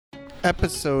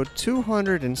episode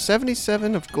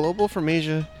 277 of Global from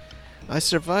Asia. I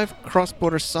survived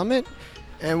Cross-Border Summit,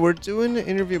 and we're doing an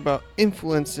interview about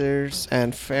influencers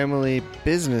and family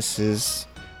businesses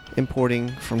importing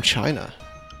from China.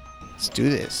 Let's do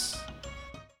this.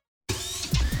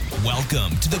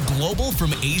 Welcome to the Global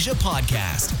from Asia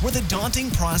podcast, where the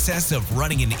daunting process of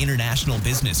running an international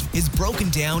business is broken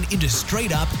down into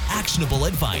straight-up, actionable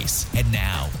advice. And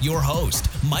now, your host,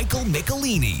 Michael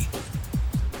Michelini.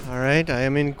 All right, I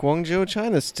am in Guangzhou,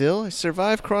 China still. I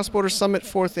survived Cross-Border Summit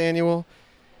 4th Annual.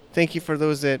 Thank you for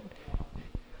those that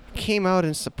came out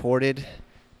and supported.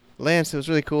 Lance, it was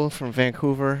really cool from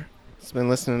Vancouver. It's been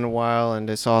listening a while, and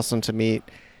it's awesome to meet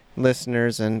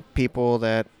listeners and people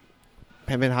that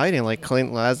have been hiding, like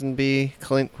Clint Lazenby.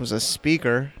 Clint was a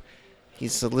speaker.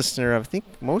 He's a listener of, I think,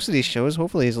 most of these shows.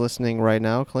 Hopefully he's listening right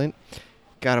now, Clint.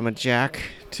 Got him a Jack,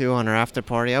 too, on our after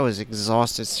party. I was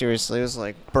exhausted, seriously. I was,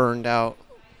 burned out.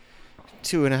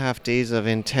 2.5 days of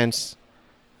intense...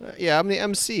 I'm the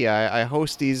MC. I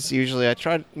host these usually.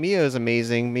 Mia is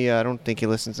amazing. Mia, I don't think he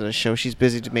listens to the show. She's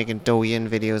busy making Douyin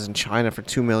videos in China for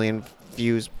 2 million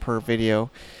views per video.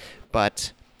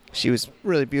 But she was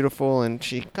really beautiful, and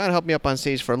she kind of helped me up on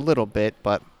stage for a little bit,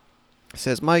 but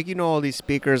says, Mike, you know all these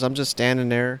speakers. I'm just standing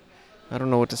there. I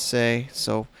don't know what to say.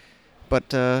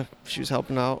 But she was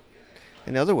helping out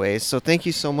in other ways. So thank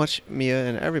you so much, Mia,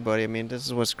 and everybody. I mean, this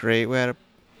is what's great. We had a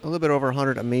little bit over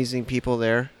 100 amazing people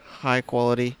there. High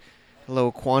quality,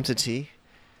 low quantity.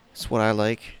 That's what I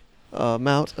like.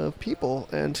 Amount of people,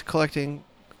 and collecting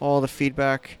all the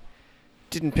feedback.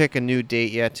 Didn't pick a new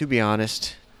date yet, to be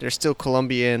honest. There's still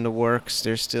Colombia in the works.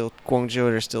 There's still Guangzhou.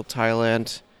 There's still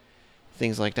Thailand.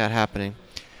 Things like that happening.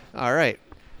 All right.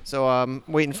 So I'm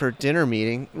waiting for a dinner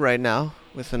meeting right now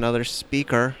with another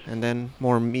speaker, and then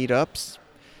more meetups.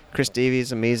 Chris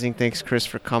Davies, amazing. Thanks, Chris,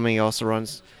 for coming. He also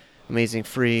runs amazing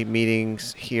free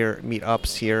meetings here,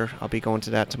 meetups here. I'll be going to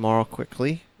that tomorrow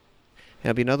quickly.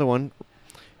 There'll be another one.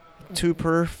 2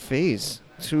 per phase.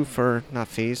 2 per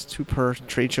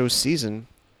trade show season.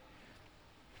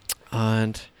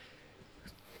 And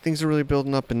things are really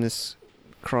building up in this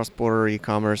cross-border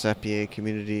e-commerce FBA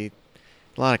community.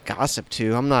 A lot of gossip,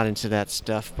 too. I'm not into that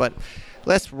stuff, but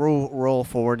let's roll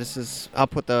forward. I'll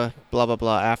put the blah, blah,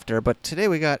 blah after. But today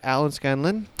we got Alan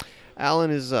Scanlon.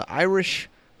 Alan is an Irish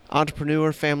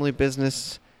entrepreneur, family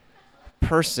business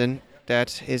person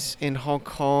that is in Hong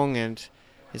Kong and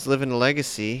is living a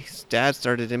legacy. His dad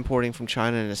started importing from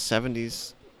China in the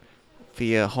 70s.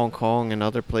 Via Hong Kong and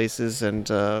other places, and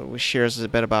shares a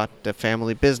bit about the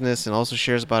family business, and also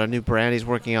shares about a new brand he's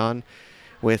working on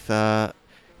with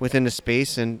within the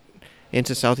space and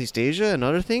into Southeast Asia and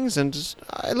other things. And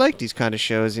I like these kind of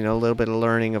shows, a little bit of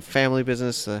learning of family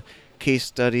business, case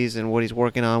studies, and what he's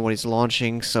working on, what he's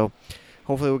launching. So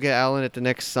hopefully we'll get Alan at the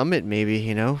next summit, maybe.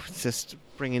 It's just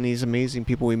bringing these amazing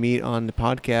people we meet on the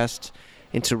podcast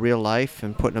into real life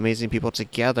and putting amazing people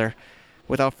together.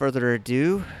 Without further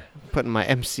ado, putting my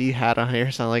MC hat on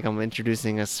here, sound like I'm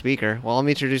introducing a speaker. Well, I'm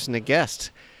introducing a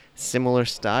guest. Similar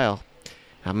style.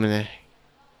 I'm going to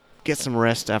get some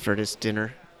rest after this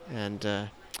dinner,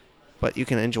 but you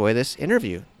can enjoy this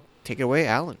interview. Take it away,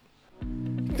 Alan.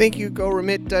 Thank you,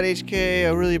 GoRemit.hk. I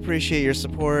really appreciate your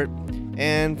support.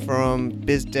 And from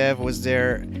BizDev was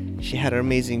there. She had an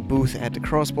amazing booth at the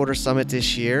Cross-Border Summit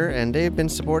this year, and they've been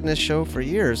supporting this show for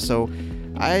years. So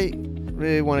I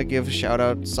really want to give a shout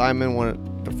out Simon,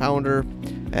 the founder,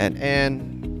 and Anne,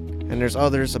 and there's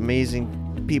others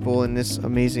amazing people in this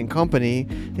amazing company.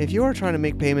 If you are trying to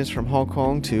make payments from Hong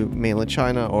Kong to mainland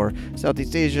China or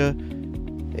Southeast Asia,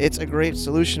 it's a great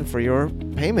solution for your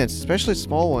payments, especially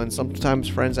small ones. Sometimes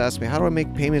friends ask me, how do I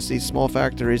make payments to these small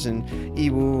factories in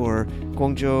Yiwu or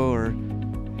Guangzhou or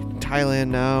Thailand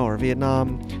now or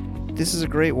Vietnam? This is a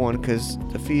great one because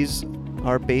the fees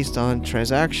are based on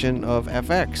transaction of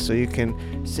FX, so you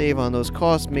can save on those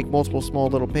costs, make multiple small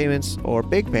little payments or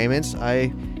big payments.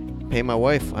 I pay my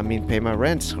wife, pay my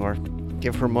rent, or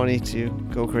give her money to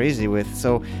go crazy with.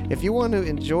 So if you want to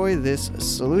enjoy this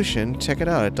solution, check it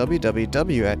out at www.goremit.hk.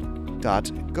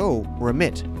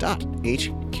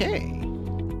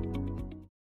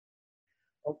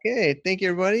 Okay, thank you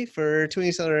everybody for tuning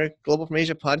in to our Global from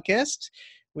Asia podcast.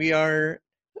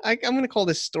 I'm going to call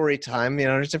this story time.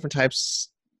 There's different types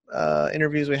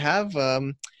interviews we have.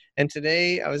 And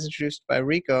today I was introduced by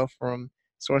Rico from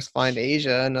Source Find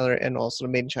Asia, and also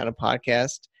the Made in China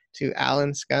podcast, to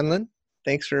Alan Scanlon.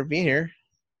 Thanks for being here,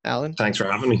 Alan. Thanks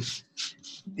for having me.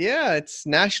 Yeah, it's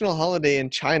national holiday in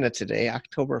China today,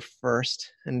 October 1st.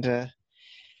 And,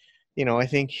 I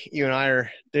think you and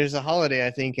there's a holiday,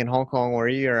 I think, in Hong Kong where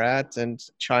you're at, and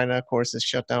China, of course, is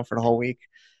shut down for the whole week.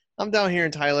 I'm down here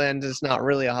in Thailand. It's not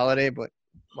really a holiday, but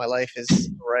my life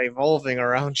is revolving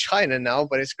around China now.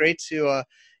 But it's great to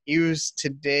use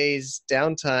today's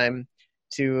downtime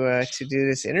to do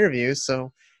this interview.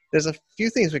 So there's a few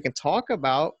things we can talk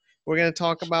about. We're going to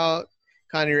talk about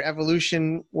kind of your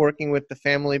evolution working with the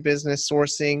family business,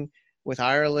 sourcing with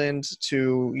Ireland,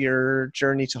 to your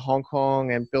journey to Hong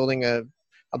Kong and building a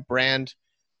brand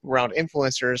around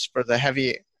influencers for the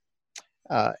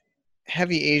uh,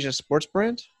 heavy Asia sports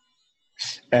brand.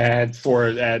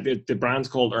 The brand's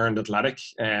called Earned Athletic,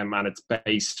 and it's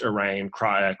based around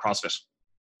CrossFit.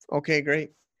 Okay,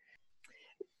 great.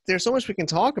 There's so much we can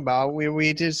talk about.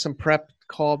 We did some prep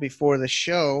call before the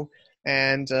show,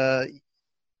 and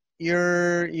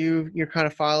you're kind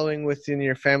of following within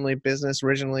your family business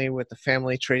originally with the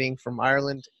family trading from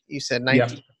Ireland. You said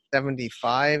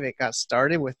 1975 it got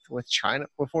started with China,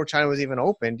 before China was even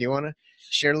open. Do you want to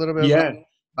share a little bit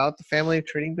about the family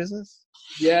trading business?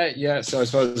 Yeah. So I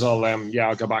suppose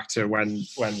I'll go back to when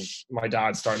my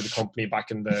dad started the company back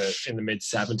in the mid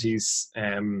 '70s.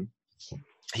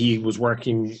 He was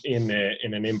working in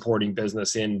an importing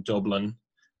business in Dublin,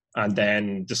 and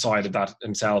then decided that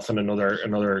himself and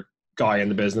another guy in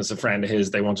the business, a friend of his,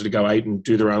 they wanted to go out and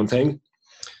do their own thing.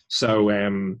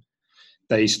 So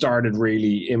they started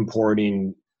really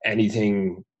importing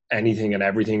anything and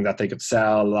everything that they could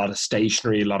sell. A lot of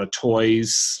stationery, a lot of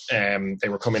toys. They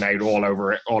were coming out all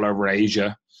over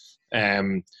Asia.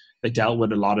 They dealt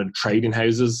with a lot of trading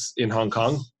houses in Hong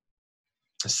Kong.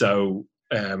 So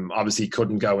obviously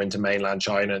couldn't go into mainland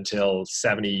China until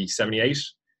 70, 78.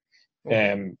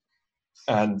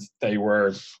 And they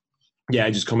were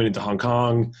just coming into Hong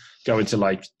Kong, going to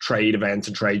like trade events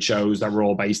and trade shows that were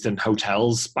all based in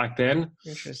hotels back then.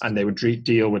 And they would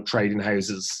deal with trading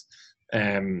houses,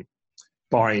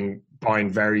 buying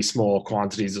very small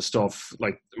quantities of stuff.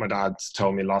 Like my dad's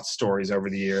told me lots of stories over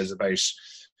the years about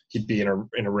he'd be in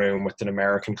a room with an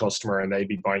American customer and they'd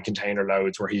be buying container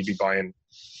loads, where he'd be buying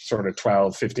sort of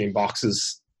 12, 15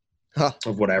 boxes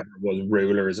of whatever it was,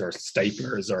 rulers or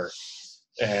staplers or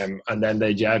and then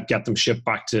they'd get them shipped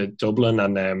back to Dublin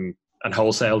and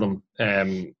wholesale them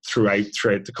throughout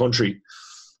the country.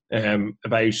 I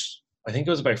think it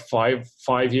was about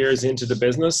five years into the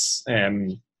business,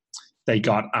 they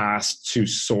got asked to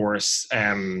source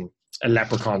a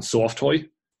Leprechaun soft toy,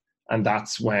 and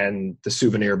that's when the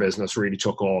souvenir business really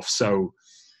took off. So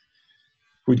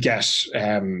we'd get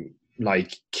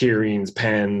like keyrings,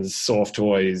 pens, soft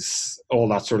toys, all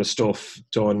that sort of stuff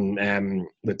done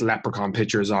with leprechaun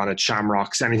pictures on it,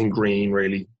 shamrocks, anything green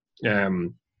really.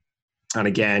 And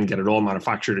again, get it all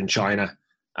manufactured in China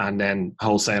and then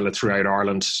wholesale it throughout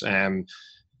Ireland.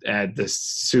 The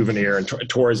souvenir and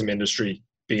tourism industry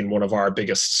being one of our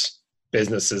biggest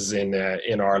businesses in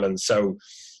Ireland. So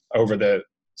over the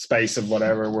space of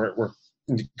whatever, we're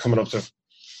coming up to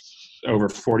over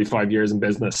 45 years in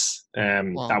business.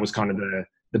 Wow. That was kind of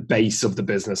the base of the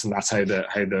business, and that's how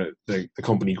the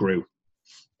company grew.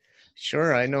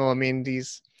 Sure. I know. I mean,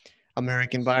 these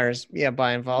American buyers,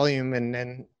 buy in volume.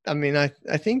 And I mean, I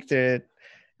think that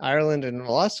Ireland and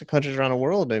lots of countries around the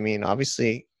world, I mean,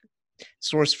 obviously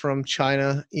sourced from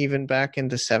China even back in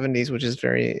the 70s, which is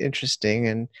very interesting.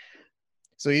 And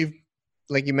so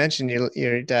like you mentioned,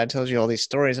 your dad tells you all these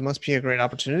stories. It must be a great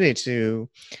opportunity to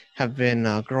have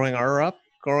been growing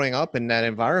up in that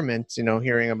environment,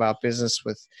 hearing about business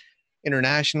with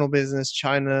international business,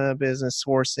 China business,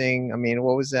 sourcing. I mean,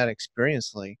 what was that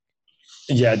experience like?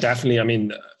 Yeah, definitely. I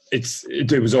mean,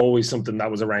 it was always something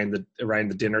that was around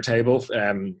the dinner table.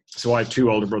 So I have two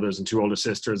older brothers and two older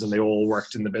sisters, and they all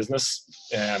worked in the business.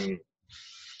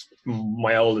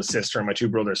 My oldest sister and my two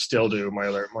brothers still do. My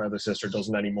other sister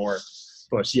doesn't anymore.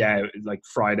 But yeah, like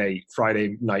Friday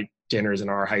night dinners in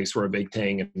our house were a big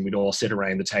thing, and we'd all sit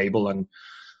around the table and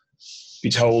be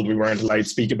told we weren't allowed to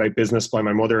speak about business by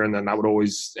my mother, and then that would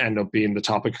always end up being the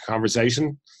topic of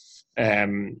conversation.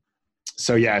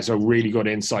 So really good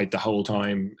insight the whole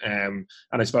time, and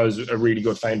I suppose a really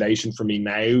good foundation for me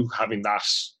now,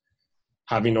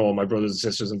 having all my brothers and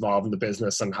sisters involved in the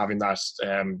business, and having that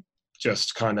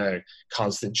just kind of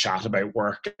constant chat about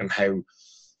work and how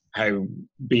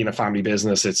being a family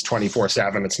business, it's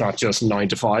 24/7. It's not just 9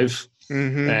 to 5,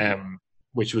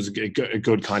 which was a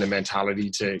good kind of mentality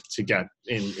to get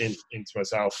into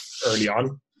myself early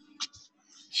on.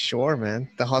 Sure, man.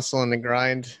 The hustle and the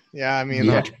grind. Yeah, I mean,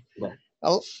 I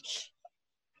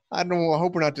don't know. I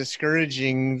hope we're not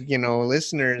discouraging,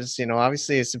 listeners.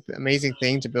 Obviously it's an amazing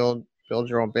thing to build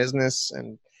your own business,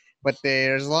 but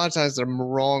there's a lot of times the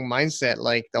wrong mindset,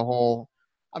 like the whole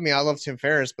I mean, I love Tim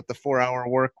Ferriss, but the 4-hour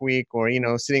work week, or,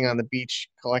 sitting on the beach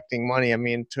collecting money. I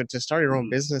mean, to start your own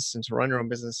business and to run your own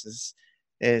business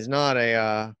is not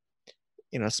a,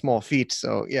 small feat.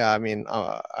 So yeah, I mean,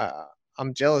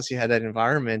 I'm jealous you had that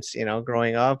environment,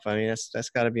 growing up. I mean, that's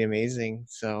got to be amazing.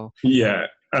 So Yeah,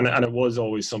 and it was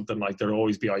always something like there'll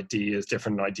always be ideas,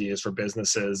 different ideas for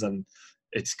businesses, and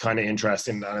it's kind of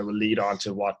interesting, and it will lead on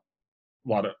to what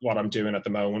I'm doing at the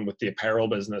moment with the apparel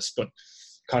business, but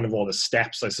kind of all the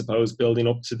steps, I suppose, building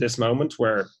up to this moment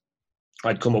where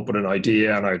I'd come up with an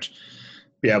idea and I'd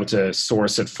be able to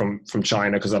source it from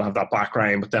China because I'd have that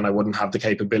background, but then I wouldn't have the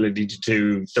capability to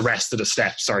do the rest of the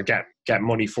steps or get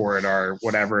money for it or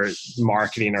whatever,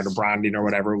 marketing or the branding or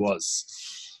whatever it was.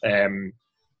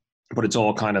 But it's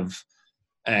all kind of,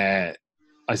 I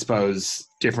suppose,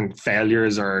 different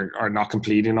failures or not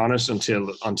completing on it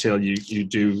until you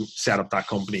do set up that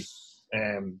company,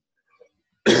 and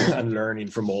learning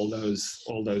from all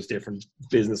those different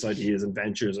business ideas and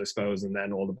ventures, I suppose, and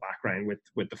then all the background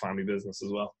with the family business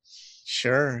as well.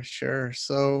 Sure.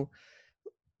 So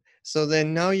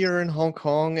then now you're in Hong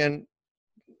Kong, and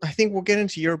I think we'll get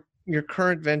into your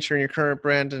current venture and your current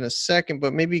brand in a second,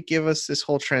 but maybe give us this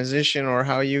whole transition or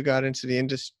how you got into the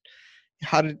industry.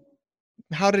 How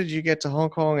did you get to Hong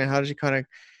Kong, and how did you kind of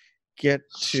get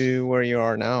to where you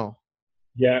are now?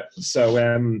 Yeah. So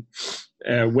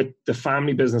with the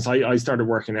family business, I started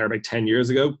working there about 10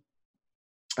 years ago,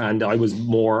 and I was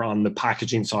more on the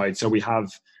packaging side. So we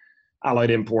have Allied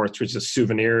Imports, which is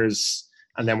souvenirs,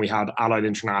 and then we had Allied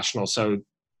International. So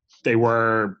they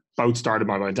were both started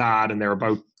by my dad, and they were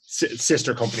both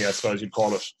sister company, I suppose you'd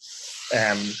call it.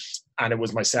 And it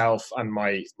was myself and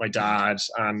my dad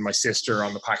and my sister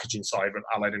on the packaging side with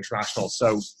Allied International.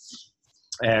 So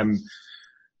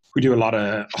we do a lot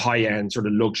of high-end sort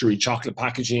of luxury chocolate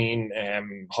packaging,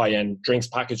 high-end drinks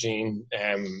packaging.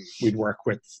 We'd work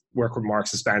with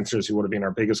Marks and Spencers, who would have been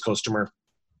our biggest customer.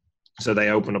 So they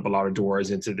opened up a lot of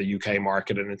doors into the UK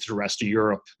market and into the rest of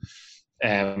Europe.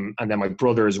 And then my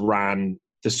brothers ran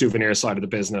the souvenir side of the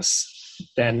business.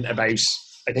 Then I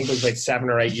think it was about 7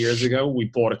 or 8 years ago, we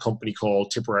bought a company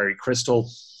called Tipperary Crystal,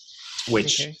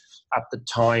 which at the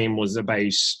time was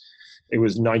it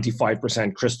was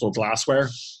 95% crystal glassware,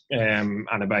 and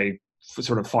about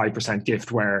sort of 5%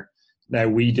 giftware. Now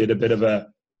we did a bit of a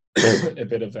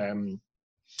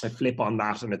flip on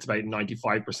that, and it's about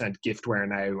 95% giftware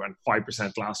now and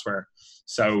 5% glassware.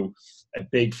 So a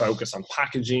big focus on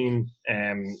packaging,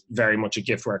 very much a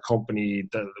giftware company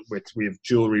we have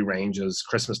jewelry ranges,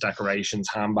 Christmas decorations,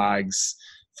 handbags,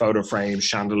 photo frames,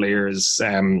 chandeliers,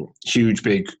 huge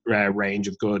big range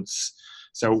of goods.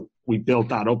 So we built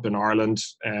that up in Ireland,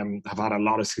 have had a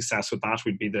lot of success with that.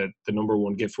 We'd be the number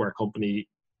one giftware company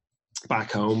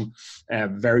back home.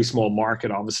 Very small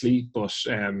market, obviously, but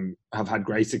have had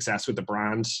great success with the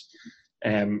brand.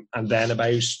 And then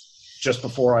about just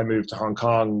before I moved to Hong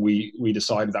Kong, we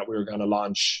decided that we were going to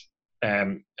launch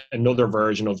another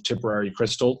version of Tipperary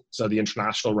Crystal, so the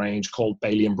international range called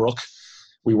Bailey and Brook.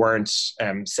 We weren't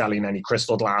selling any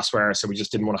crystal glassware, so we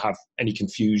just didn't want to have any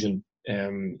confusion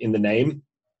in the name.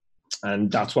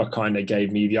 And that's what kind of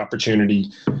gave me the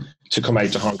opportunity to come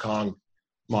out to Hong Kong.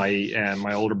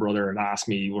 My older brother had asked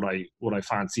me would I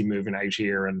fancy moving out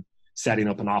here and setting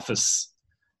up an office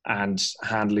and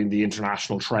handling the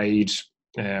international trade.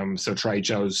 So trade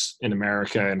shows in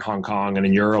America and Hong Kong and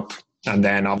in Europe, and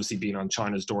then obviously being on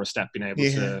China's doorstep, being able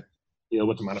to deal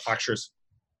with the manufacturers.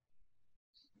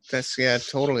 That's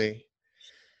totally.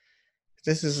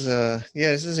 This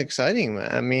is exciting, man.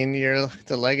 I mean, you're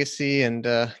the legacy, and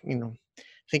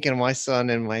thinking of my son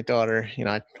and my daughter,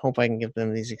 I hope I can give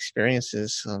them these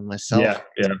experiences myself.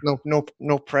 Yeah.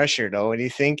 No pressure though. Do you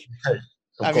think?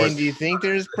 Of course. Mean, do you think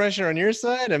there's pressure on your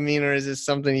side? I mean, or is this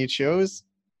something you chose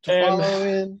to follow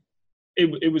in?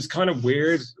 It was kind of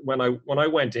weird when I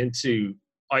went into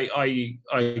I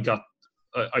got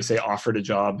I say offered a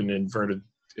job in inverted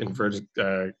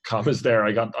commas there.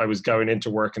 I was going into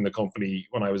work in the company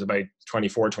when I was about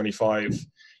 24, 25,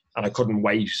 and I couldn't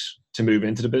wait to move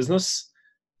into the business,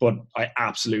 but I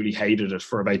absolutely hated it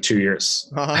for about 2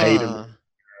 years. Hated it.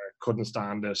 Couldn't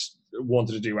stand it,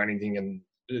 wanted to do anything and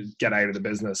get out of the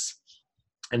business.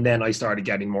 And then I started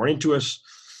getting more into it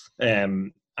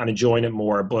and enjoying it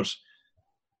more. But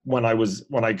when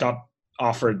I got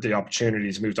offered the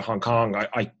opportunity to move to Hong Kong,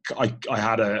 I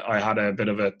had a bit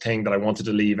of a thing that I wanted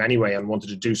to leave anyway and wanted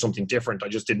to do something different. I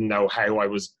just didn't know how I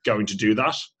was going to do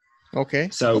that. Okay.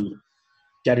 So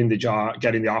getting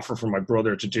the offer from my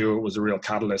brother to do it was a real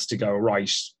catalyst to go, right,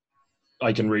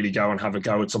 I can really go and have a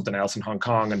go at something else in Hong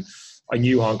Kong. And I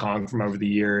knew Hong Kong from over the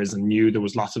years and knew there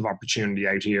was lots of opportunity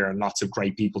out here and lots of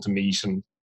great people to meet and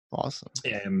Awesome.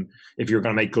 If you're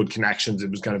going to make good connections, it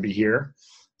was going to be here.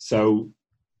 So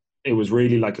it was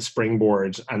really like a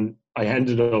springboard, and I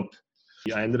ended up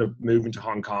moving to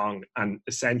Hong Kong and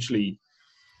essentially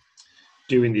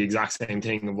doing the exact same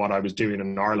thing of what I was doing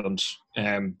in Ireland,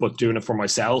 but doing it for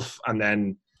myself. And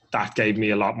then that gave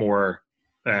me a lot more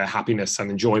happiness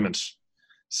and enjoyment.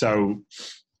 So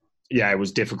yeah, it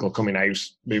was difficult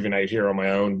moving out here on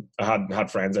my own. I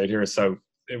had friends out here, so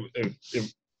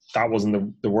that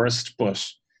wasn't the worst, but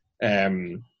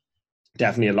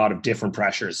definitely a lot of different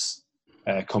pressures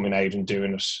coming out and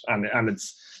doing it. And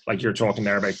it's like you're talking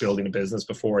there about building a business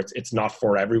before. It's not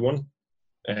for everyone,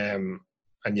 and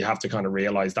you have to kind of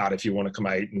realize that if you want to come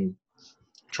out and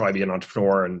try be an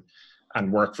entrepreneur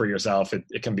and work for yourself,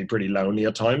 it can be pretty lonely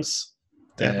at times.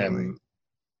 Definitely.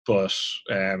 But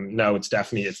no, it's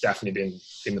definitely been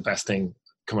the best thing.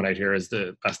 Coming out here is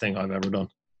the best thing I've ever done.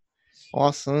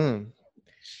 Awesome.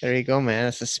 There you go, man.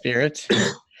 It's a spirit.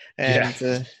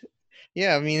 And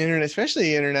yeah, I mean,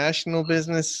 especially international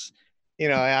business. You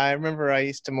know, I remember I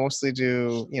used to mostly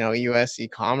do, U.S.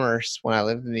 e-commerce when I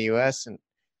lived in the U.S. And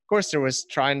of course, there was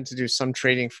trying to do some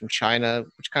trading from China,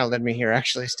 which kind of led me here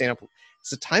actually staying up. It's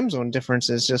the time zone difference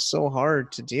is just so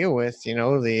hard to deal with,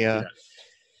 the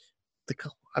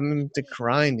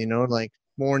grind, like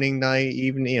morning, night,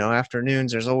 evening,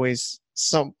 afternoons. There's always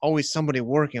somebody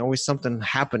working, always something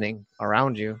happening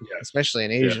around you, especially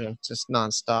in Asia, just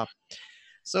nonstop.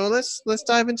 So let's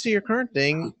dive into your current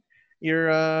thing.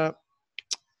 Your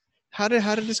how did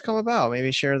this come about?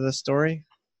 Maybe share the story.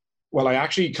 Well, I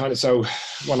actually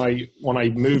when I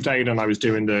moved out and I was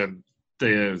doing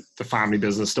the family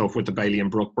business stuff with the Bailey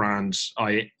and Brook brand,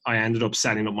 I ended up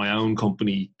setting up my own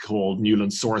company called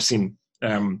Newland Sourcing.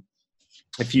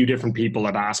 A few different people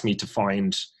had asked me to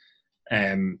find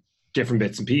different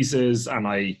bits and pieces, and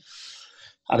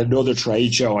at another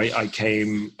trade show, I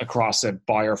came across a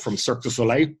buyer from Cirque du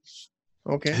Soleil,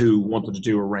 who wanted to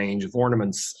do a range of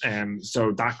ornaments.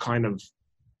 So that kind of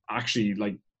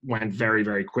actually went very,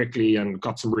 very quickly and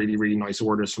got some really, really nice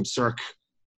orders from Cirque.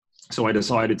 So I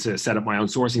decided to set up my own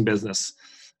sourcing business.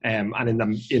 And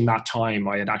in that time,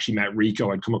 I had actually met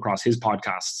Rico. I'd come across his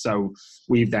podcast. So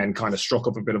we've then kind of struck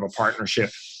up a bit of a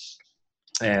partnership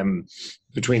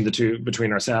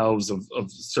between ourselves of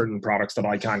certain products that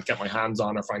I can't get my hands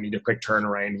on. If I need a quick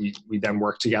turnaround, we then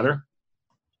work together,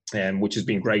 which has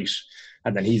been great.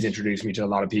 And then he's introduced me to a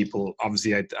lot of people,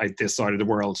 obviously at this side of the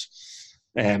world.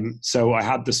 So I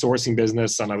had the sourcing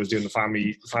business, and I was doing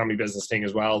the family business thing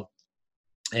as well.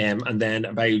 And then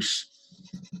about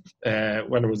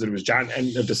when was it? It was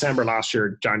end of December last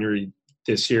year, January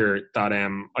this year, that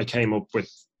I came up with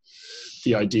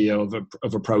the idea of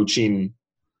approaching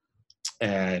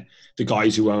the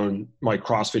guys who own my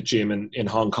CrossFit gym in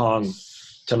Hong Kong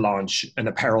to launch an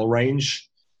apparel range.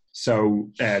 So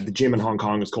the gym in Hong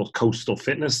Kong is called Coastal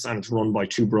Fitness, and it's run by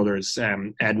two brothers,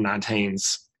 Ed and Ant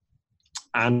Haynes.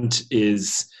 Ant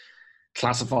is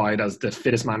classified as the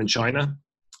fittest man in China.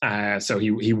 So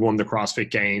he won the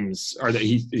CrossFit Games, or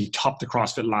he topped the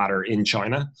CrossFit ladder in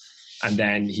China. And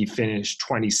then he finished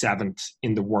 27th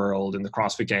in the world in the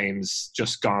CrossFit Games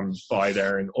just gone by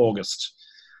there in August.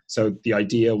 So the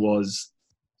idea was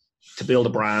to build a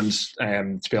brand,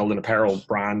 to build an apparel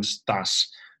brand that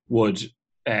would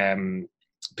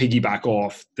piggyback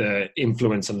off the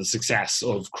influence and the success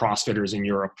of CrossFitters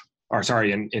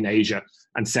in Asia,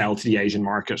 and sell to the Asian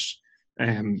market.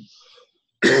 And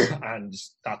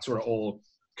that sort of all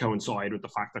coincide with the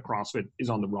fact that CrossFit is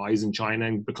on the rise in China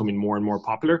and becoming more and more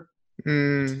popular.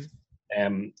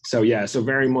 So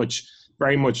very much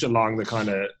along the kind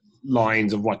of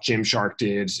lines of what Gymshark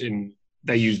did.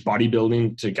 They use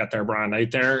bodybuilding to get their brand out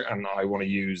there, and I want to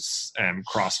use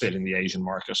CrossFit in the Asian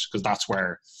market because that's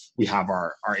where we have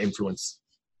our influence.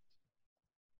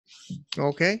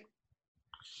 Okay.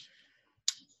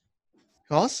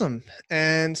 Awesome.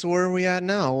 And so where are we at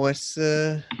now? What's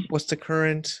the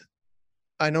current?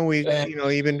 I know we had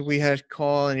a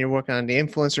call, and you're working on the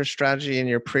influencer strategy and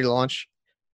your pre-launch.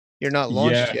 You're not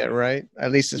launched yet, right?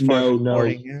 At least as far as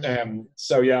reporting.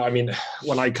 I mean,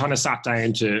 when I kind of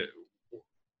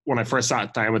when I first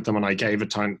sat down with them and I gave a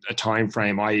time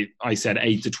frame, I said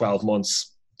 8 to 12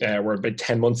 months. We're about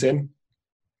 10 months in,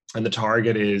 and the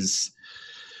target is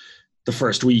the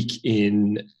first week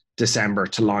in December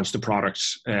to launch the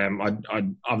product.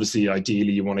 I'd obviously,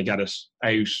 ideally, you want to get it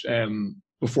out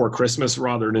before Christmas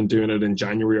rather than doing it in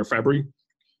January or February.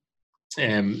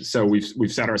 So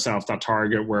we've set ourselves that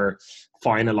target. We're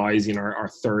finalizing our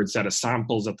third set of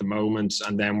samples at the moment,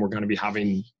 and then we're going to be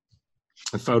having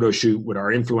a photo shoot with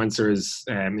our influencers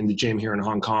in the gym here in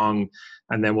Hong Kong,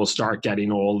 and then we'll start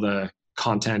getting all the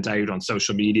content out on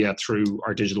social media through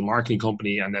our digital marketing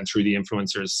company and then through the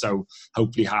influencers. So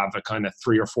hopefully have a kind of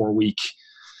 3 or 4 week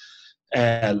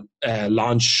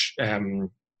launch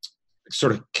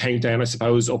sort of countdown, I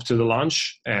suppose, up to the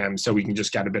launch, so we can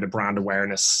just get a bit of brand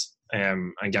awareness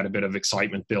and get a bit of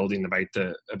excitement building about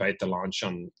the launch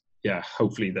on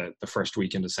hopefully the first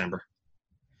week in December.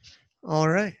 All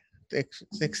right,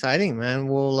 it's exciting, man.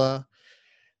 We'll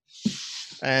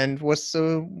and what's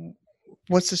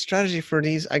the strategy for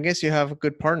these? I guess you have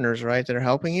good partners, right, that are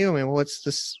helping you. I mean, what's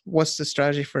the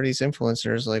strategy for these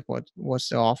influencers? Like, what's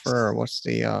the offer, or what's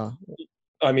the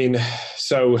I mean,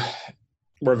 so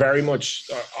we're very much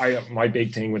my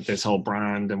big thing with this whole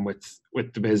brand and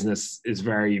with the business is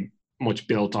very much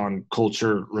built on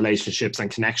culture, relationships,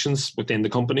 and connections within the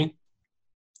company,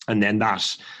 and then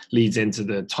that leads into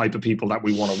the type of people that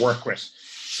we want to work with.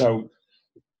 So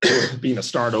being a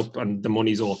startup and the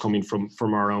money's all coming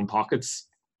from our own pockets,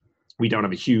 we don't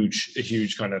have a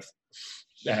huge kind of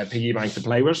piggy bank to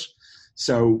play with.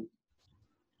 So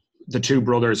the 2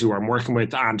 brothers who I'm working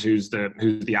with, and who's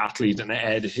the athlete, and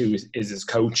Ed, who is his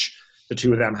coach, the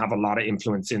 2 of them have a lot of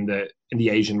influence in the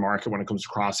Asian market when it comes to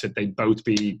CrossFit. They'd both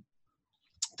be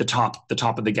the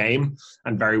top of the game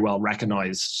and very well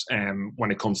recognized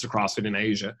when it comes to CrossFit in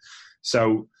Asia.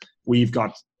 So we've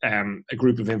got a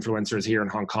group of influencers here in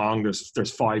Hong Kong.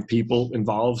 There's 5 people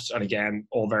involved, and again,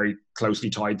 all very closely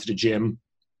tied to the gym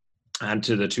and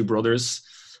to the 2 brothers.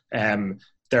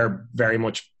 They're very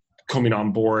much coming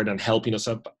on board and helping us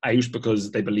out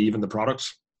because they believe in the product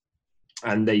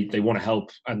and they want to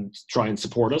help and try and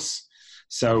support us.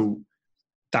 So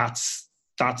that's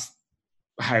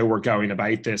how we're going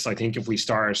about this. I think if we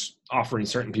start offering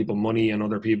certain people money and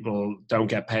other people don't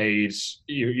get paid,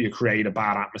 you create a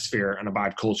bad atmosphere and a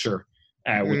bad culture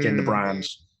within the brand.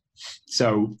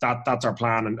 So that's our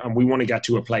plan, and we want to get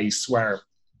to a place where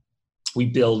we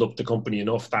build up the company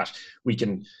enough that we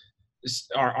can.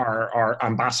 Our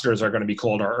ambassadors are going to be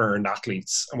called our earned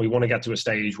athletes, and we want to get to a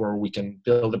stage where we can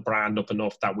build a brand up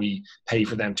enough that we pay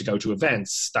for them to go to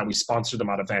events, that we sponsor them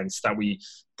at events, that we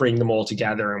bring them all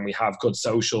together, and we have good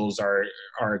socials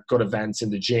or good events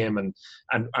in the gym,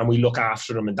 and we look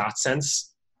after them in that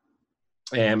sense.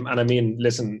 And I mean,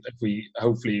 listen, if we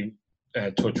hopefully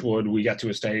touch wood, we get to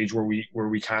a stage where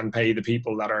we can pay the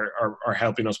people that are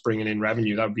helping us bringing in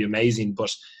revenue, that would be amazing. But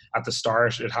at the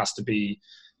start, it has to be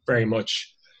very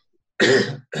much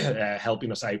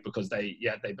helping us out because they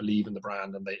believe in the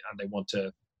brand and they want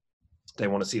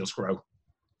to see us grow.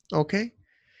 Okay,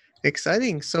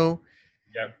 exciting. So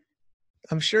yeah,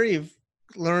 I'm sure you've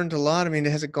learned a lot. I mean,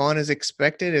 has it gone as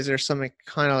expected? Is there some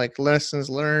kind of like lessons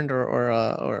learned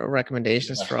or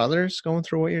recommendations for others going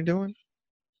through what you're doing?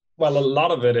 Well, a lot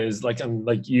of it is like, and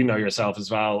like you know yourself as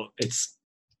well, it's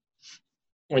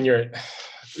when you're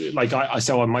like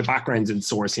so my background's in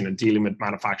sourcing and dealing with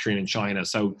manufacturing in China,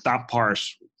 so that part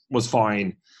was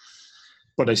fine.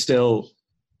 But I still,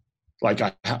 like,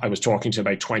 I was talking to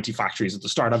about 20 factories at the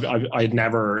start. I had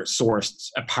never sourced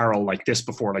apparel like this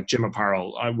before, like gym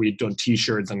apparel. We'd done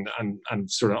T-shirts and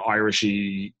sort of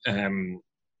Irishy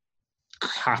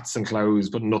hats and clothes,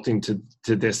 but nothing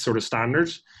to this sort of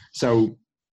standard. So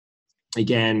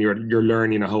again, you're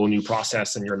learning a whole new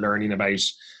process, and you're learning about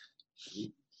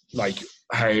like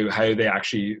how they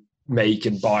actually make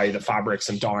and buy the fabrics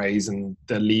and dyes and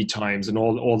the lead times and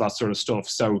all that sort of stuff.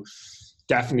 So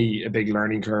definitely a big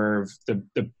learning curve.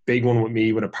 The big one with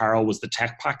me with apparel was the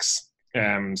tech packs.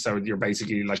 So you're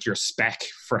basically like your spec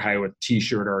for how a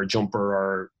T-shirt or a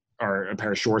jumper or a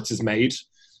pair of shorts is made.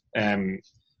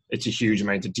 It's a huge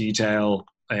amount of detail.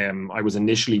 I was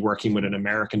initially working with an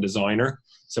American designer,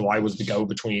 so I was the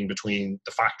go-between between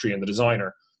the factory and the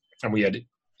designer, and we had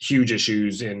huge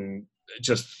issues in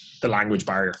just the language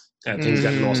barrier and things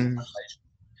getting lost in translation.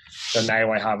 So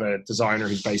now I have a designer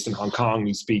who's based in Hong Kong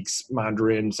who speaks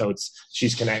Mandarin, so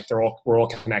she's connected. We're all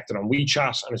connected on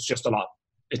WeChat, and it's just a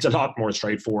lot more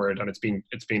straightforward, and it's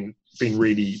been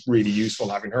really, really useful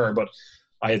having her. But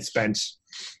I had spent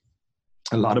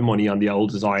a lot of money on the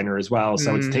old designer as well,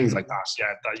 so it's things like that,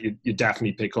 that you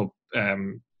definitely pick up,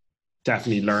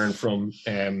 definitely learn from.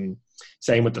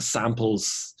 Same with the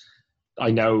samples. I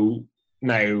know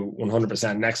now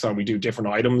 100% next time we do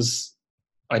different items,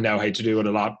 I know how to do it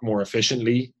a lot more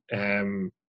efficiently,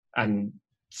 and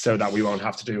so that we won't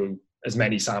have to do as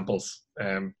many samples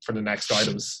for the next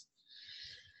items.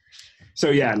 So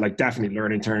yeah, like definitely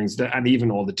learning things, and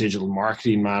even all the digital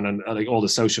marketing, man, and like all the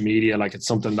social media. Like it's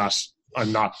something that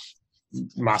I'm not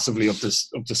massively up to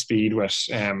speed with,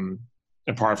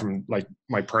 apart from like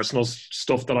my personal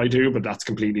stuff that I do, but that's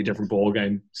completely different ball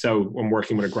game. So I'm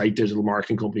working with a great digital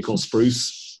marketing company called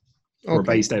Spruce, who are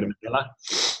based out of Manila,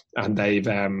 and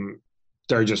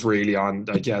they're just really on,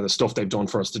 like, the stuff they've done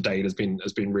for us to date has been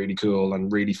really cool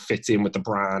and really fits in with the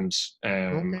brand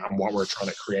and what we're trying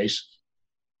to create.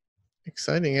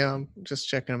 Exciting. Yeah, I'm just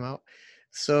checking them out.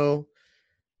 So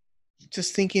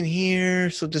just thinking here,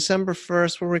 so December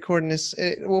 1st, we're recording this.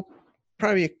 It will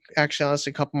probably actually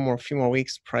honestly a few more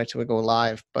weeks prior to we go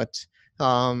live, but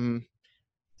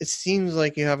it seems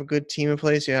like you have a good team in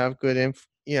place. You have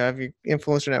you have your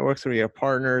influencer network through your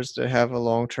partners that have a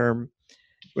long-term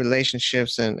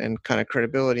relationships and kind of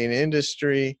credibility in the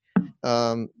industry.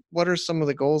 What are some of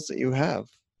the goals that you have?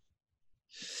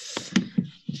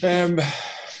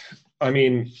 I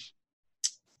mean,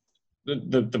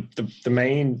 the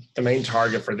main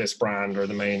target for this brand, or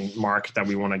the main market that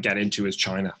we want to get into, is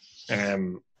China.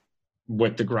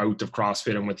 With the growth of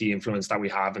CrossFit and with the influence that we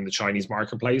have in the Chinese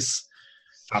marketplace,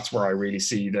 that's where I really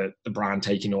see the brand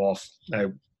taking off.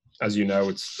 Now, as you know,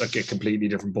 it's like a completely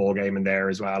different ball game in there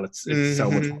as well. It's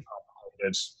so much more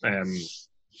complicated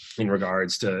in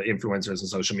regards to influencers and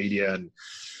social media and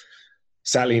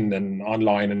selling and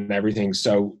online and everything.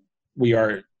 So we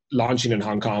are launching in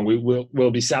Hong Kong.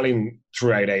 We'll be selling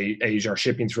throughout Asia, or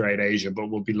shipping throughout Asia, but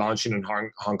we'll be launching in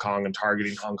Hong Kong and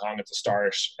targeting Hong Kong at the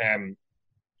start.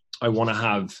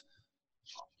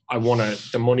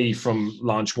 The money from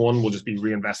launch one will just be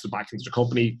reinvested back into the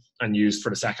company and used for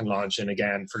the second launch, and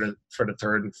again for the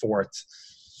third and fourth.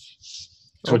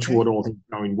 Touch wood, all things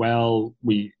going well,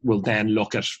 we will then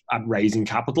look at raising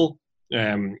capital.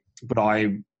 But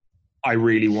I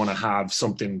really want to have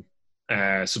something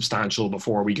substantial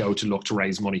before we go to look to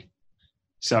raise money.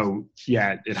 So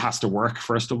yeah, it has to work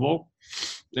first of all,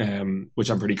 which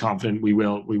I'm pretty confident we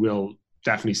will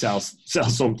definitely sell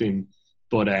something.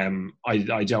 But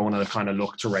I don't want to kind of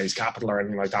look to raise capital or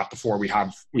anything like that before we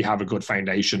have a good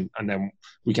foundation, and then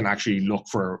we can actually look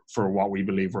for what we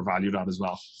believe we're valued at as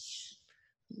well.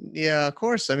 Yeah, of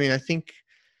course. I mean, I think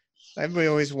everybody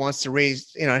always wants to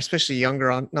raise, especially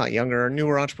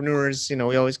newer entrepreneurs.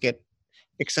 We always get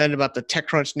excited about the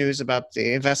TechCrunch news about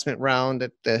the investment round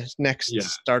that the next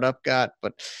startup got.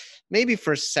 But maybe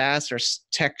for SaaS or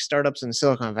tech startups in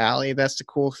Silicon Valley, that's the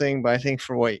cool thing. But I think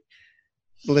for what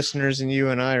listeners and you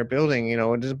and I are building,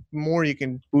 the more you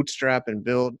can bootstrap and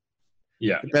build,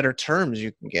 the better terms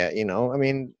you can get. I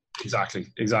mean, exactly.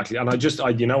 And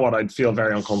I'd feel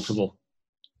very uncomfortable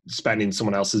spending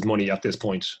someone else's money at this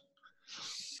point.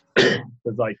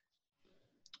 It's like,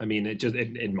 I mean,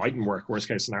 it mightn't work. Worst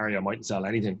case scenario, I mightn't sell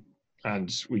anything,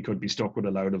 and we could be stuck with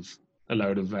a load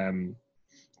of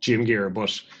gym gear.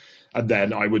 But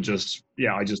then I would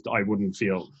I wouldn't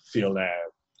feel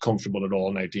comfortable at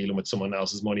all now dealing with someone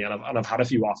else's money. And I've had a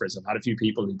few offers. I've had a few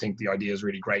people who think the idea is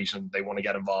really great and they want to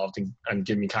get involved and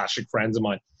give me cash, like friends of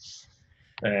mine,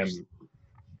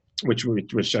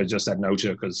 which I just said no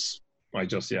to, because I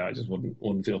just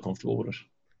wouldn't feel comfortable with it.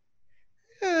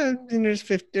 And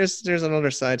there's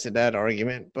another side to that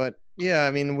argument, but yeah,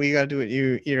 I mean, we got to do what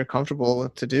you're comfortable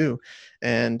to do,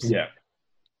 and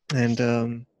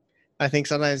I think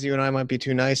sometimes you and I might be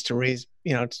too nice to raise,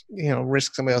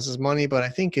 risk somebody else's money, but I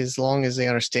think as long as they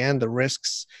understand the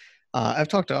risks, I've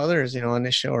talked to others, on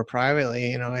this show or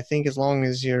privately, I think as long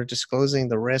as you're disclosing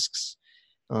the risks,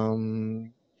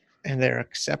 and they're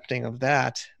accepting of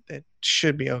that, it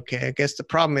should be okay. I guess the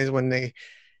problem is when they,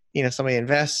 somebody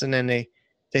invests and then they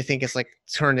think it's like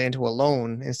turned into a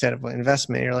loan instead of an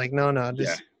investment. You're like, no,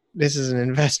 this is an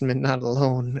investment, not a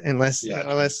loan, unless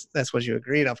that's what you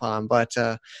agreed upon. But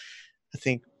I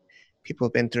think people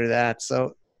have been through that.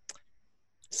 So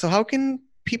how can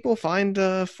people find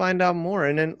out more?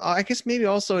 And then I guess maybe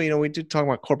also, we do talk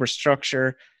about corporate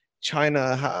structure.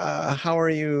 China, how are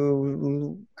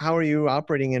you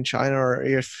operating in China, or are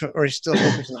you still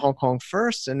focused in Hong Kong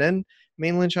first and then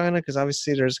mainland China? Because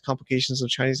obviously there's complications of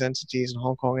Chinese entities and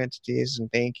Hong Kong entities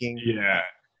and banking.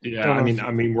 I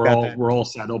mean we're all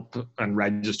set up and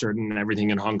registered and everything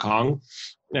in Hong Kong.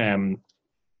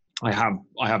 I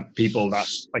have people that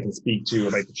I can speak to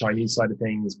about the Chinese side of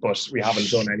things, but we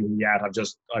haven't done anything yet.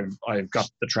 I've got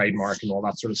the trademark and all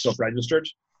that sort of stuff registered.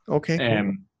 Okay.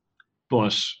 Cool.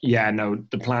 But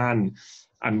the plan,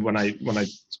 and when I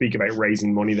speak about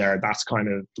raising money there, that's kind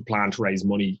of the plan, to raise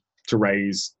money, to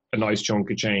raise a nice chunk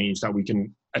of change that we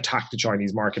can attack the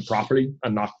Chinese market properly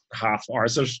and not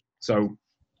half-arse it. So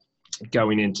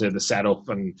going into the setup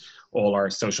and all our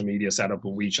social media setup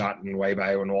with WeChat and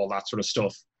Weibo and all that sort of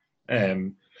stuff,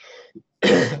 and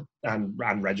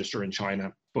register in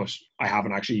China. But I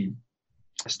haven't actually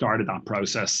started that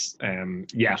process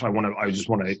yet. I just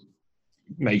want to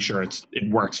make sure it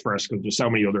works first, because there's so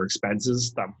many other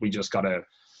expenses that we just got to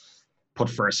put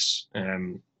first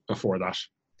before that.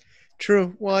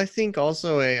 True. Well, I think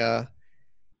also a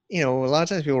lot of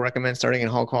times people recommend starting in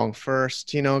Hong Kong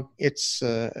first. It's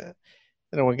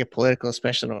I don't want to get political,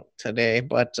 especially not today,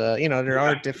 but there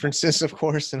are Yeah. differences, of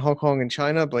course, in Hong Kong and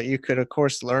China. But you could, of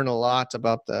course, learn a lot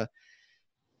about the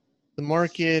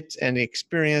market and the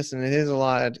experience, and it is a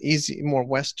lot more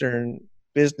Western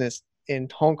business in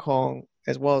Hong Kong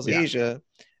as well as Yeah. Asia.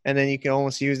 And then you can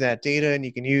almost use that data, and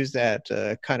you can use that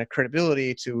kind of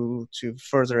credibility to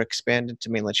further expand into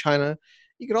mainland China.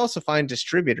 You could also find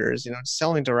distributors.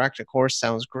 Selling direct, of course,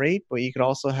 sounds great, but you could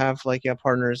also have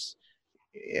partners,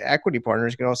 equity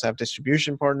partners. You could also have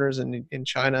distribution partners in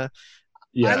China. I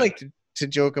Yeah. like to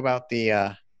joke about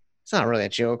it's not really a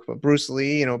joke, but Bruce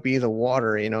Lee, be the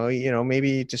water,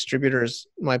 maybe distributors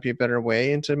might be a better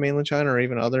way into mainland China or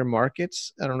even other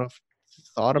markets. I don't know if you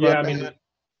thought Yeah. about I mean, that.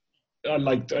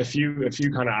 like a few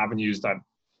kind of avenues that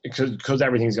because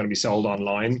everything's going to be sold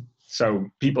online, so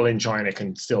people in China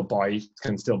can still buy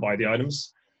the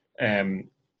items. Um,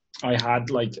 I've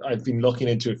been looking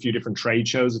into a few different trade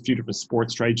shows, a few different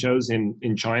sports trade shows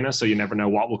in China. So you never know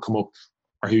what will come up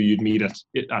or who you'd meet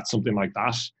at something like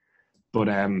that. But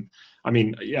I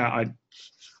mean, yeah,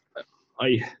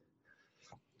 I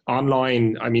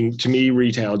online. I mean, to me,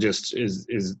 retail just is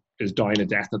dying a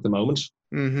death at the moment.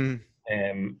 Mm-hmm.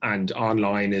 And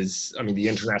online is, I mean, the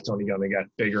internet's only going to get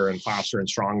bigger and faster and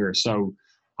stronger. So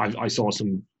I saw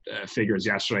some figures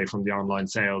yesterday from the online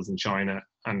sales in China,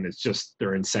 and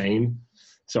they're insane.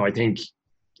 So I think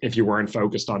if you weren't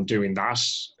focused on doing that,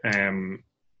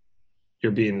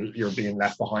 you're being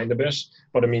left behind a bit.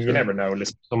 But I mean, you Sure. never know.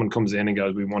 Listen, someone comes in and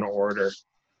goes, "We want to order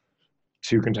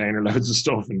 2 container loads of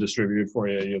stuff and distribute it for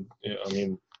you." I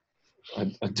mean, I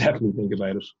definitely think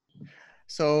about it.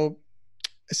 So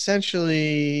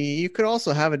essentially, you could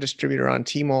also have a distributor on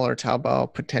Tmall or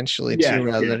Taobao potentially Yeah, too,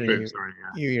 rather yeah, than true. you Sorry,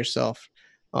 you yourself.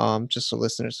 Just so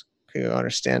listeners could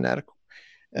understand that.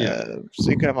 yeah, So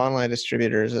you could have online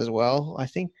distributors as well. I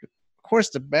think, of course,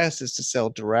 the best is to sell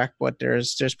direct, but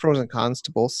there's pros and cons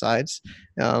to both sides.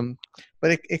 Um,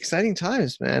 but exciting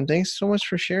times, man. Thanks so much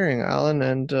for sharing, Alan,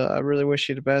 and I really wish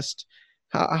you the best.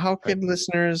 How yeah. can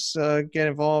listeners get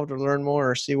involved or learn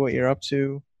more or see what you're up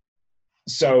to?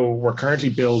 So we're currently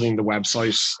building the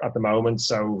website at the moment.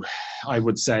 So I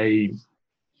would say,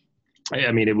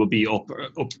 I mean, it will be up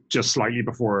just slightly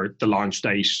before the launch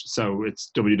date. So it's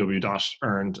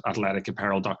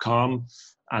www.earnedathleticapparel.com.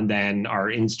 And then our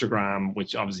Instagram,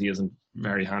 which obviously isn't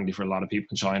very handy for a lot of people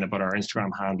in China, but our Instagram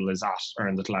handle is at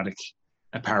Earned Athletic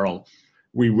Apparel.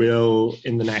 We will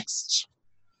in the next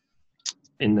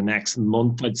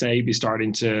month, I'd say, be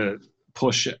starting to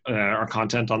push our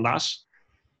content on that.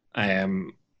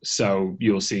 So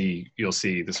you'll see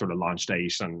the sort of launch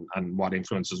date and what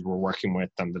influencers we're working with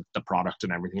and the product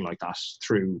and everything like that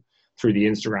through the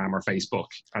Instagram or Facebook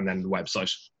and then the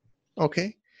website.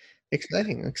 Okay,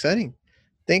 exciting, exciting.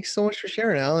 Thanks so much for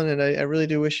sharing, Alan, and I really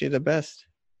do wish you the best.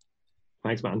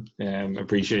 Thanks, man.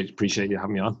 Appreciate you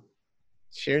having me on.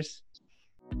 Cheers.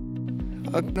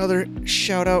 Another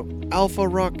shout out, Alpha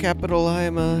Rock Capital. I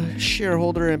am a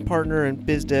shareholder and partner in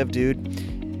BizDev Dude.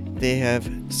 They have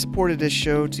supported this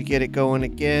show to get it going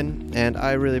again, and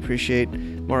I really appreciate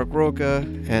Mark Roca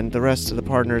and the rest of the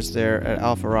partners there at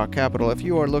Alpha Rock Capital. If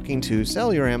you are looking to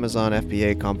sell your Amazon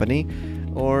FBA company,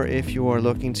 or if you are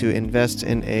looking to invest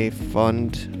in a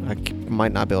fund, I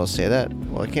might not be able to say that.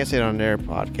 Well, I can't say it on their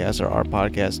podcast or our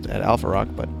podcast at Alpha Rock,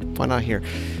 but why not here?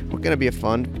 We're going to be a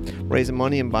fund raising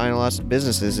money and buying lots of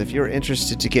businesses. If you're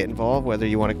interested to get involved, whether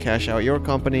you want to cash out your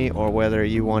company or whether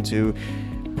you want to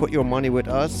put your money with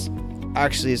us,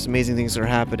 actually, it's amazing things that are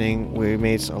happening. We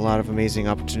made a lot of amazing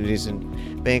opportunities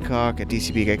in Bangkok, at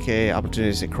DCBKK,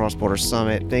 opportunities at Cross Border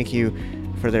Summit. Thank you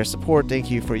for their support.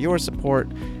 Thank you for your support.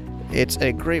 It's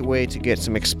a great way to get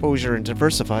some exposure and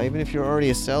diversify. Even if you're already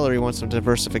a seller, you want some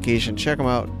diversification, check them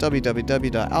out,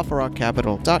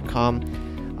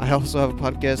 www.alpharockcapital.com. I also have a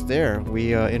podcast there.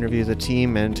 We interview the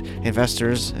team and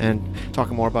investors and talk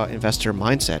more about investor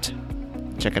mindset.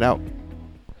 Check it out.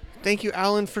 Thank you,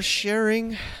 Alan, for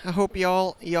sharing. I hope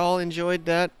y'all enjoyed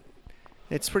that.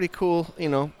 It's pretty cool,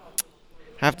 I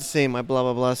have to say, my blah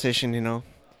blah blah session,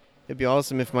 it'd be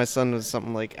awesome if my son was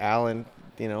something like Alan,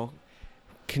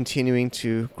 continuing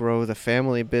to grow the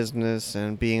family business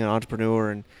and being an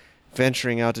entrepreneur and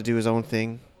venturing out to do his own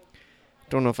thing.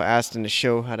 Don't know if I asked in the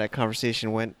show how that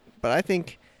conversation went, but I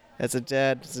think as a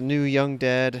dad, as a new young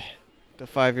dad, a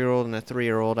 5-year-old and a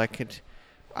 3-year-old, I could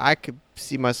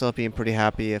see myself being pretty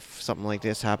happy if something like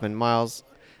this happened. Miles,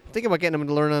 I'm thinking about getting him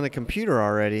to learn on a computer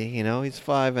already. He's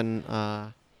 5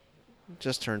 and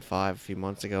just turned 5 a few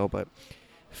months ago, but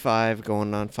 5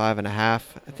 going on 5.5.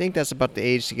 I think that's about the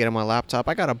age to get on my laptop.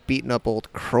 I got a beaten up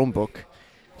old Chromebook.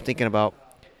 I'm thinking about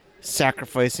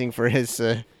sacrificing for his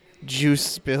juice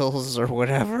spills or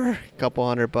whatever. A couple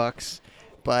 $100.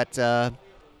 But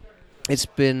it's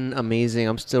been amazing.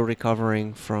 I'm still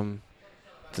recovering from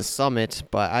the summit,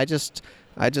 but I just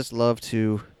love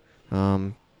to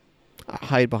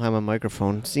hide behind my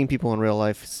microphone. Seeing people in real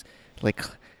life is like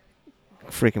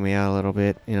freaking me out a little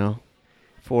bit, you know.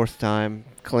 4th time,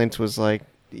 Clint was like,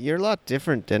 "You're a lot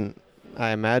different than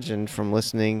I imagined from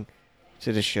listening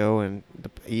to the show and the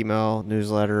email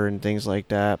newsletter and things like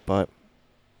that." But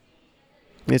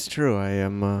it's true. I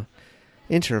am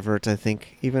introvert, I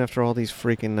think. Even after all these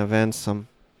freaking events, I'm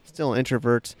still an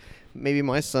introvert. Maybe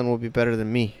my son will be better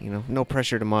than me, you know. No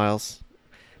pressure to Miles.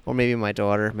 Or maybe my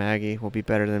daughter, Maggie, will be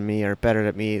better than me or better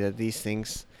at me at these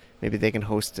things. Maybe they can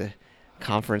host a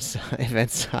conference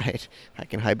event side. I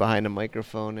can hide behind a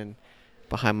microphone and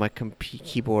behind my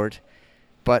keyboard.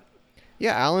 But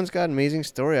yeah, Alan's got an amazing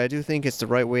story. I do think it's the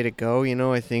right way to go. You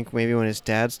know, I think maybe when his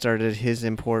dad started his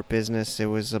import business, it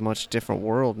was a much different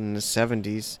world in the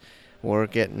 70s. We're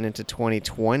getting into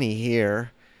 2020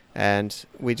 here, and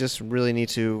we just really need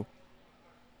to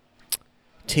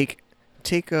take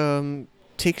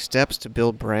steps to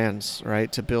build brands,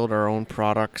 right? To build our own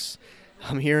products.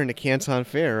 I'm here in the Canton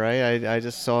Fair, right? I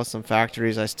just saw some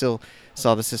factories. I still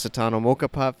saw the Sisatano Mocha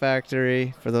Pot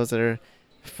Factory. For those that are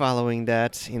following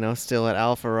that, you know, still at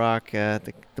Alpha Rock,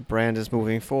 the brand is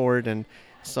moving forward, and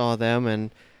saw them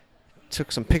and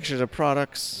took some pictures of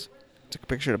products, took a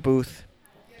picture of the booth,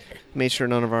 made sure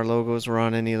none of our logos were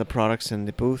on any of the products in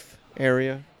the booth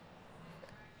area.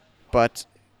 But,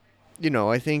 you know,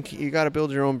 I think you got to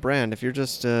build your own brand. If you're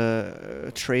just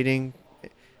trading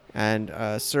and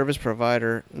a service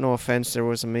provider, no offense, there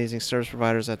was amazing service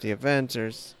providers at the event.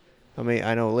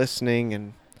 I know listening,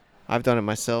 and I've done it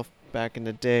myself back in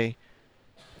the day.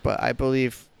 But I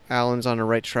believe Alan's on the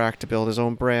right track to build his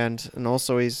own brand, and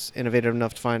also he's innovative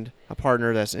enough to find a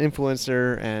partner that's an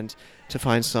influencer and to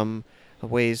find some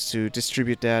ways to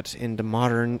distribute that in the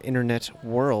modern internet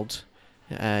world.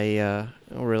 I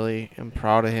really am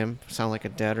proud of him. Sound like a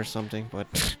dad or something,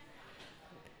 but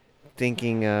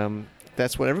thinking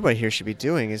that's what everybody here should be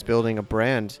doing, is building a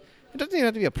brand. It doesn't even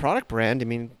have to be a product brand. I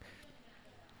mean,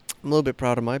 I'm a little bit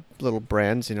proud of my little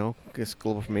brands, you know, because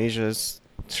Global from Asia is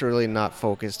truly not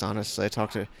focused, honestly. I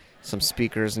talked to some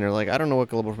speakers, and they're like, I don't know what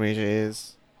Global from Asia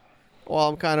is. Well,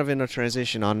 I'm kind of in a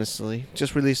transition, honestly.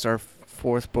 Just released our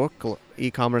 4th book,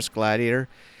 E-Commerce Gladiator.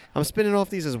 I'm spinning off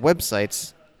these as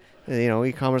websites. You know,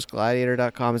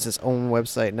 ecommercegladiator.com is its own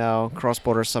website now.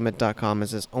 Crossbordersummit.com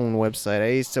is its own website. I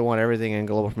used to want everything in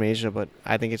Global from Asia, but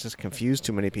I think it's just confused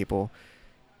too many people.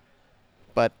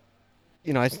 But,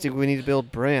 you know, I think we need to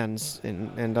build brands,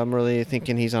 and I'm really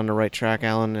thinking he's on the right track,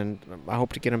 Alan, and I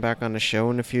hope to get him back on the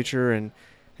show in the future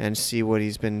and see what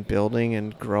he's been building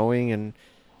and growing, and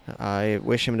I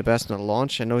wish him the best on the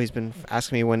launch. I know he's been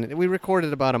asking me when we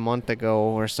recorded about a month ago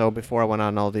or so before I went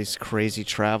on all these crazy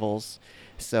travels.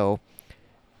 So,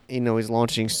 you know, he's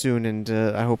launching soon, and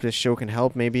I hope this show can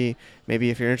help. Maybe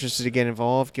if you're interested to get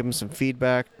involved, give him some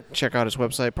feedback. Check out his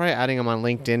website. Probably adding him on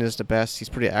LinkedIn is the best. He's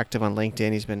pretty active on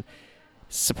LinkedIn. He's been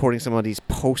supporting some of these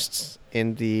posts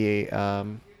in the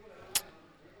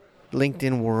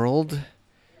LinkedIn world.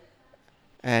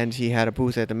 And he had a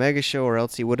booth at the Mega Show, or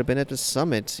else he would have been at the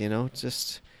Summit. You know,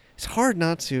 it's hard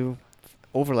not to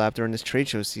overlap during this trade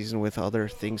show season with other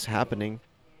things happening.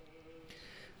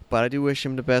 But I do wish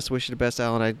him the best. Wish you the best,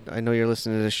 Alan. I know you're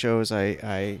listening to the shows.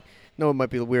 I know it might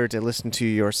be weird to listen to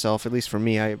yourself. At least for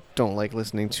me, I don't like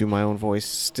listening to my own voice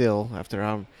still.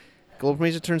 After Global from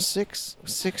Asia turned 6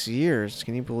 years.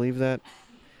 Can you believe that?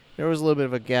 There was a little bit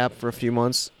of a gap for a few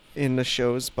months in the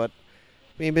shows, but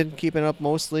we've been keeping up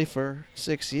mostly for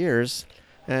 6 years.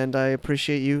 And I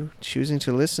appreciate you choosing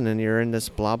to listen. And you're in this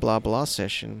blah, blah, blah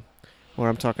session where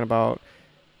I'm talking about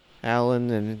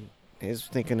Alan and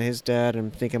thinking of his dad,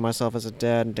 and thinking of myself as a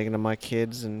dad, and thinking of my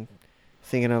kids, and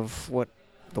thinking of what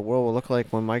the world will look like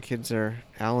when my kids are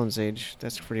Alan's age.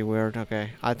 That's pretty weird. Okay,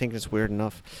 I think it's weird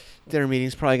enough. Dinner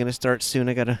meeting's probably going to start soon.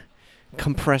 I got to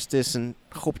compress this and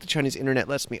hope the Chinese internet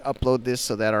lets me upload this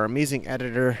so that our amazing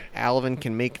editor, Alvin,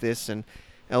 can make this, and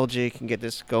LJ can get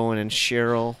this going, and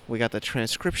Cheryl. We got the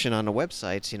transcription on the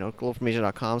websites, you know,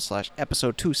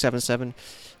 globalfromasia.com/episode 277.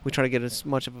 We try to get as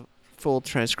much of a full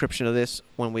transcription of this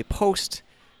when we post,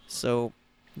 so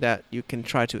that you can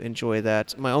try to enjoy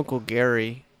that. My uncle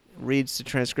Gary reads the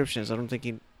transcriptions. I don't think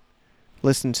he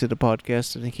listened to the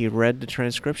podcast. I think he read the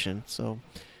transcription, so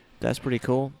that's pretty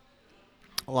cool.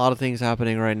 A lot of things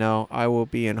happening right now. I will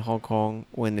be in Hong Kong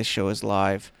when this show is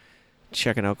live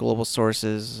checking out Global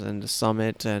Sources and the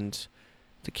summit and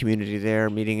the community there,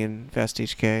 meeting Invest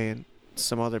HK and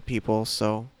some other people.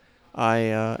 So I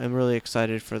am really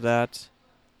excited for that.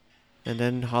 And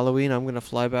then Halloween, I'm going to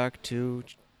fly back to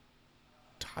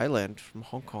Thailand from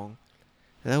Hong Kong.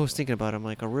 And I was thinking about it. I'm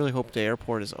like, I really hope the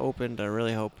airport is opened. I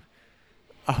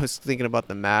was thinking about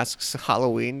the masks.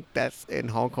 Halloween, that's in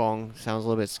Hong Kong, sounds a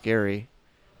little bit scary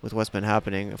with what's been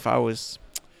happening. If I was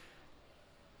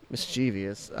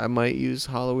mischievous, I might use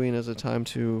Halloween as a time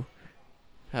to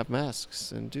have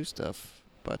masks and do stuff.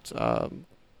 But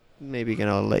maybe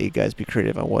gonna let you guys be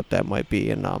creative on what that might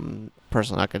be. And I'm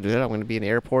personally not gonna do that. I'm gonna be in the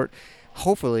airport,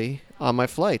 hopefully on my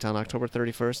flight on October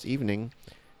 31st evening.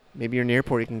 Maybe you're in the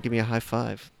airport, you can give me a high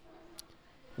five.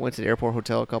 Went to the airport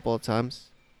hotel a couple of times.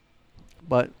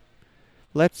 But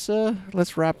let's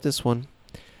wrap this one.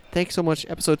 Thanks so much.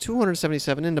 Episode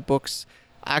 277 in the books.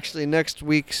 Actually, next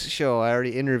week's show, I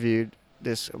already interviewed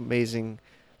this amazing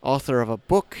author of a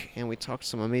book, and we talked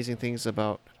some amazing things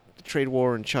about the trade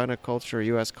war and China culture,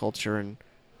 U.S. culture, and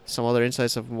some other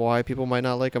insights of why people might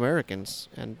not like Americans.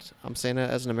 And I'm saying that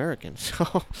as an American.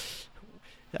 So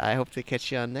I hope to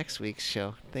catch you on next week's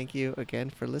show. Thank you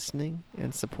again for listening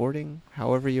and supporting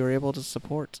however you're able to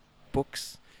support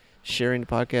books, sharing the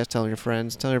podcast, telling your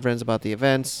friends about the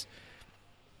events,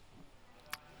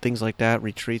 things like that,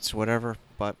 retreats, whatever.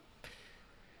 But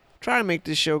try to make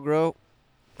this show grow,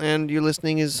 and your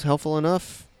listening is helpful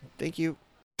enough. Thank you.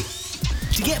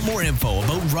 To get more info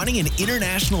about running an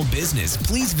international business,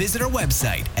 please visit our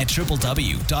website at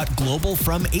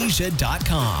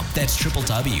www.globalfromasia.com. That's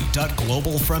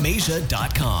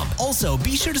www.globalfromasia.com. Also,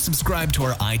 be sure to subscribe to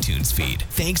our iTunes feed.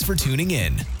 Thanks for tuning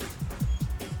in.